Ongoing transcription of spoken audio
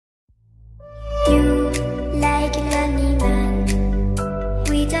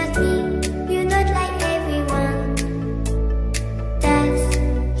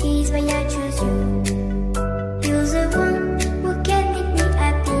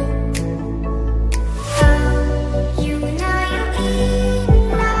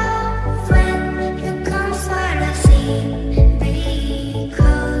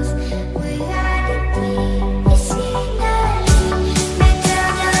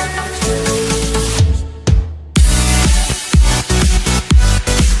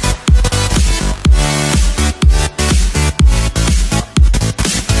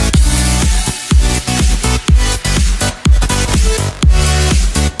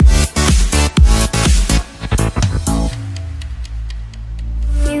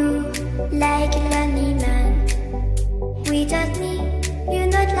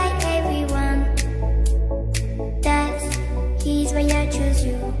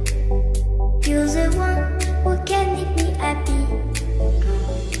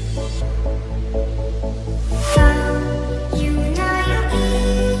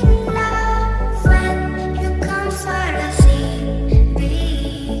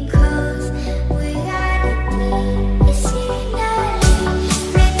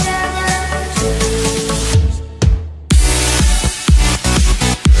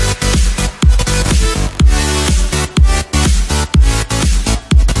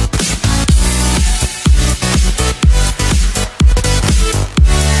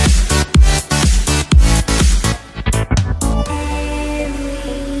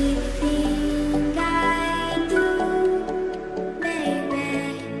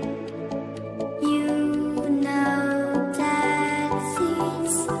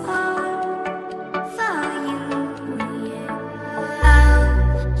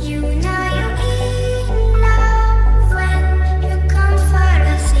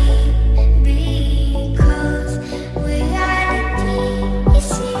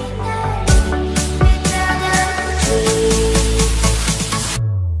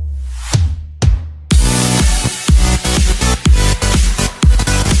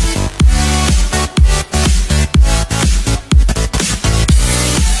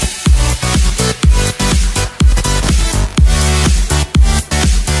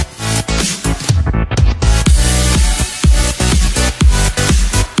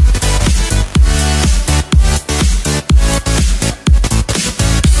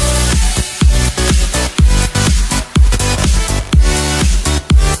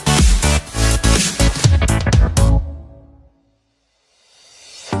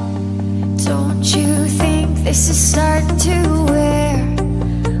This is starting to wear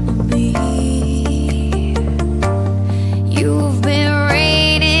on me. You've been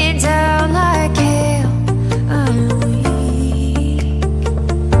raining down like hail. I'm weak.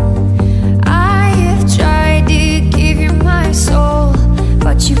 I have tried to give you my soul,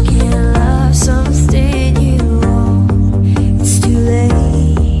 but you can't love something you own. It's too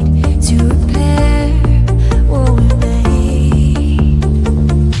late to repair what we made.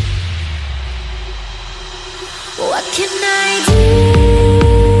 What can I do?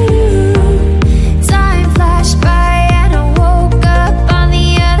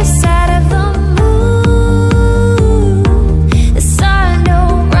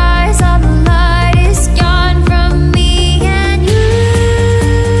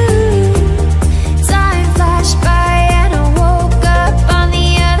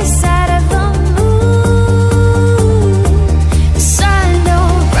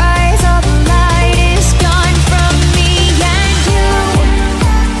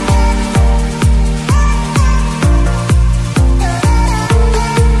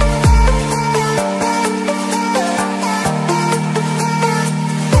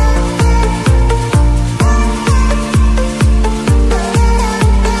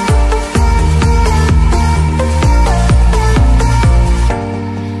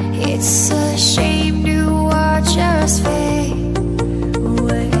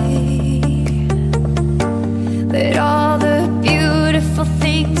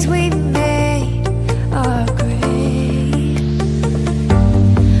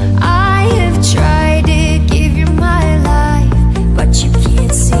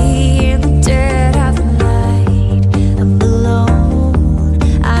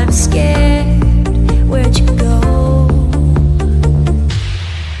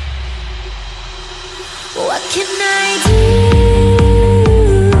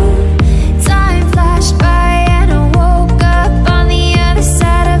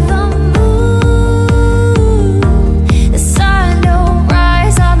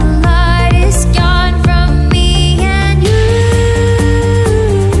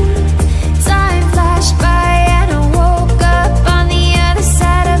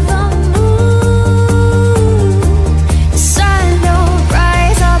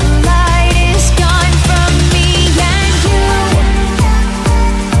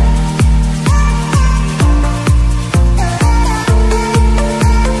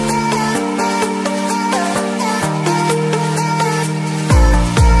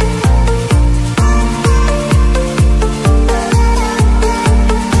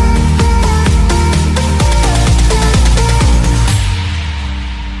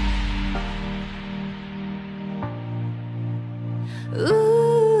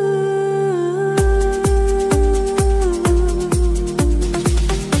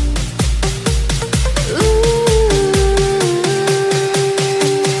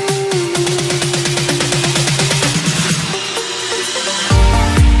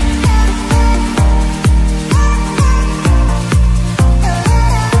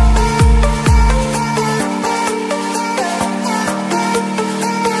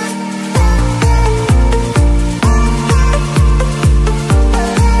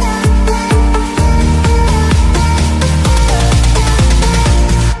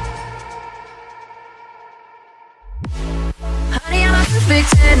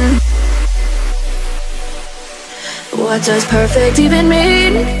 What does perfect even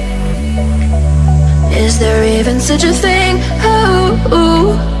mean? Is there even such a thing?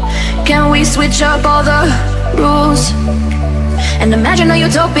 Oh, can we switch up all the rules and imagine a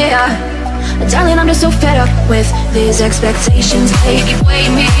utopia? Darling, I'm just so fed up with these expectations. They keep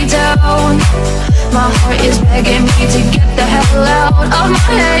weighing me down. My heart is begging me to get the hell out of my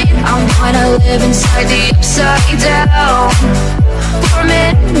head. I'm gonna live inside the upside down for a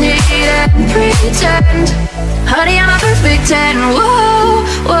minute and pretend. Honey, I'm a perfect 10. Whoa,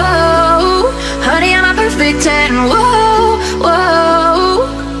 whoa. Honey, I'm a perfect 10. Whoa, whoa.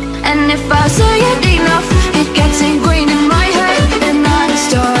 And if I say it enough, it gets ingrained in my head, and I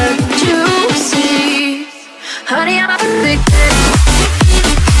start to see. Honey, I'm a perfect 10.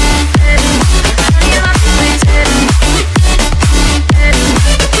 Honey, I'm a perfect 10.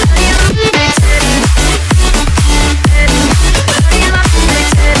 Honey, I'm a perfect 10. Honey, I'm a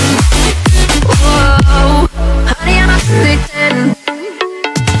perfect 10. Whoa. Honey, I'm a perfect 10.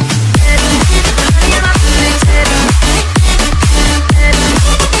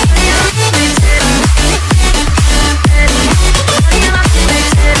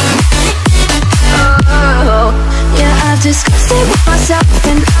 Disgusted with myself,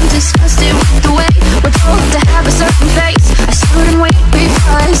 and I'm disgusted with the way we're told to have a certain face, a certain weight,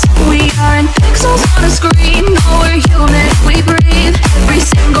 because we aren't pixels on a screen. No, we're human, we breathe. Every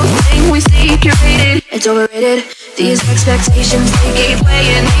single thing we see curated, it's overrated. These expectations, they keep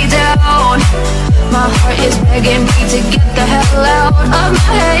weighing me down. My heart is begging me to get the hell out of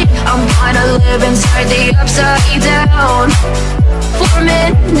my head. I'm gonna live inside the upside down for a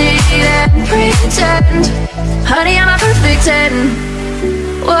minute and pretend. Honey, I'm a perfect 10.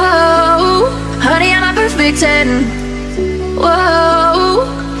 Whoa. Honey, I'm a perfect 10. Whoa.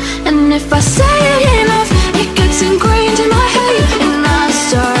 And if I say it enough, it gets ingrained in my head, and I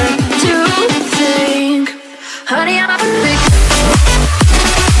start to think. Honey, I'm a perfect 10.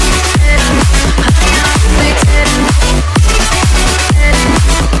 Honey, I'm a perfect 10.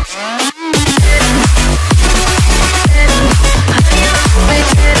 Honey, I'm a perfect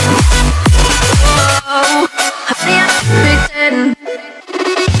 10. Whoa. Honey, I'm a perfect 10.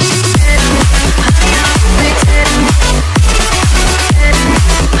 Honey, I'm a perfect 10.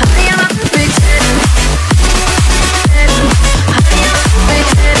 Honey, I'm a perfect 10. Honey, I'm a perfect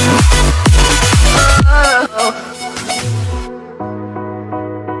 10. Oh.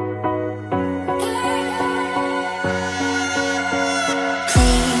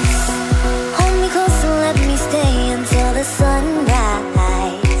 Please hold me close and let me stay until the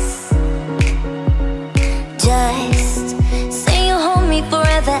sunrise. Just say you'll hold me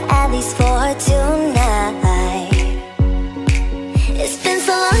forever, at least for tonight. It's been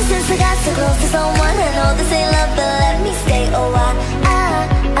so long since I got so close to someone. I know this ain't love, but let me stay a while.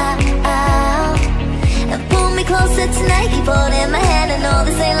 And pull me closer tonight, keep holding my hand. I know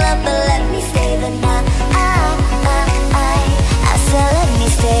this ain't love, but let me stay the night. I said let me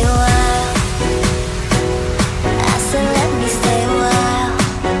stay a while. I said let me stay a while.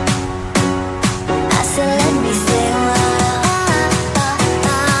 I said let me stay a while.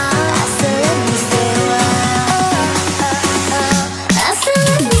 I said let me stay a while. I said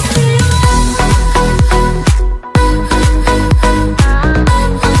let me stay a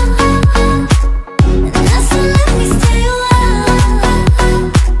while. And I said let me stay a while.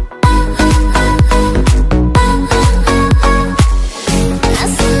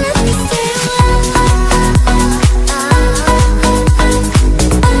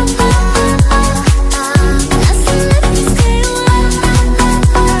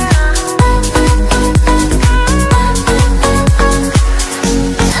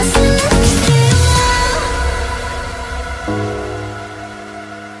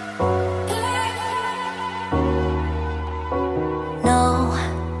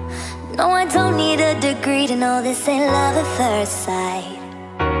 agree to know this ain't love at first sight.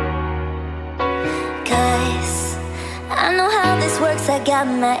 'Cause I know how this works, I got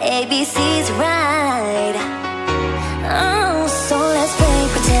my ABCs right. Oh, so let's play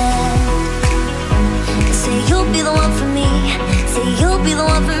pretend. Say you'll be the one for me, say you'll be the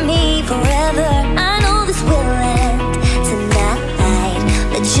one for me forever. I know this will end tonight,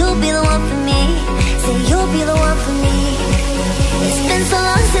 but you'll be the one for me, say you'll be the one for me. It's been so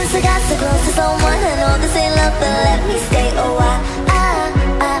long since I got so close to someone. I know this ain't love, but let me stay a while.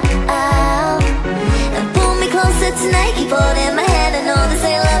 And pull me closer tonight, keep holding my hand. I know this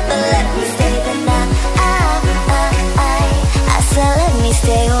ain't love, but let me stay the night. I said let me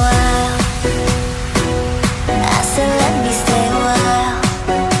stay a while. I said let me stay a while.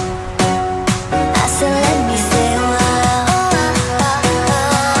 I said let me stay a while.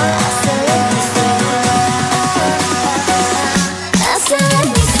 I said let me stay a while.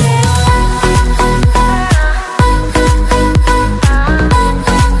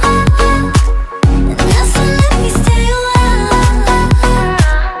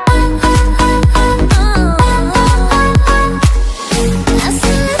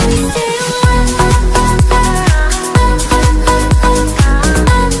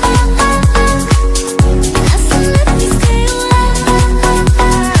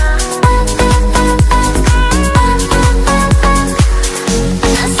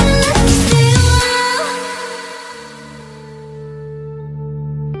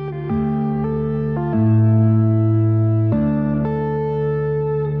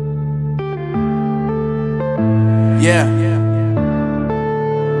 Yeah.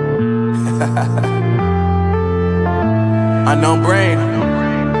 Unknown Brain,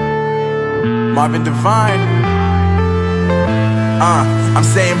 Marvin Devine. I'm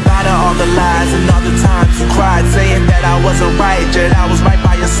saying bye to all the lies and all the times you cried, saying that I wasn't right, yet I was right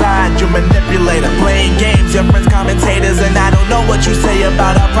by your side. You manipulator, playing games, your friends commentators, and I don't know what you say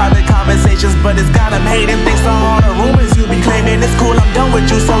about our private conversations, but it's got them hating. Thanks to all the rumors you be claiming. It's cool, I'm done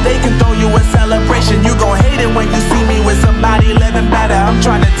with you, so they can throw you a celebration. You gon' hate it when you see me with somebody living better. I'm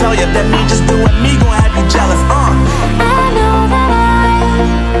trying to tell you that me just doing me gon' have you jealous. I know that I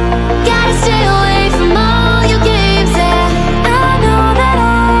gotta stay away from all your games, and I know that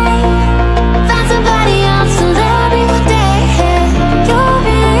I found somebody else to love me one day. You'll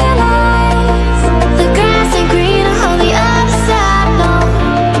realize the grass ain't greener on the other side. No,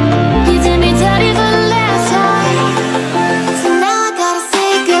 you did me dirty for the last time, so now I gotta say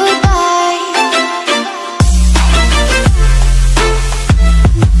goodbye.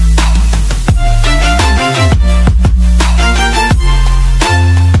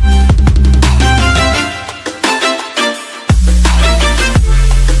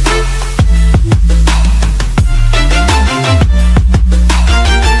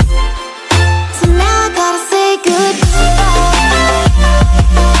 So now I gotta say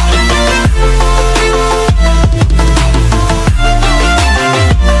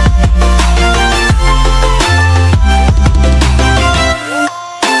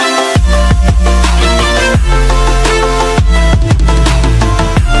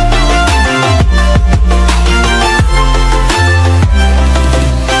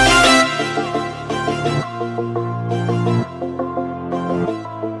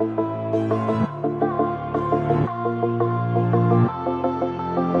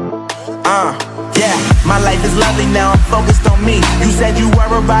Yeah, my life is lovely now, I'm focused on me. You said you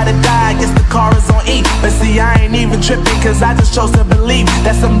were about to die, I guess the car is on E. But see, I ain't even tripping, cause I just chose to believe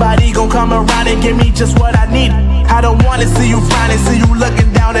that somebody gon' come around and give me just what I need. I don't wanna see you frowning, see you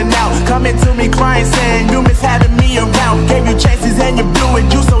looking down and out, coming to me crying, saying you miss having me around. Gave you chances and you blew it,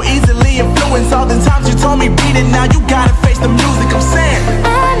 you so easily influenced. All the times you told me beat it, now you gotta face the music. I'm saying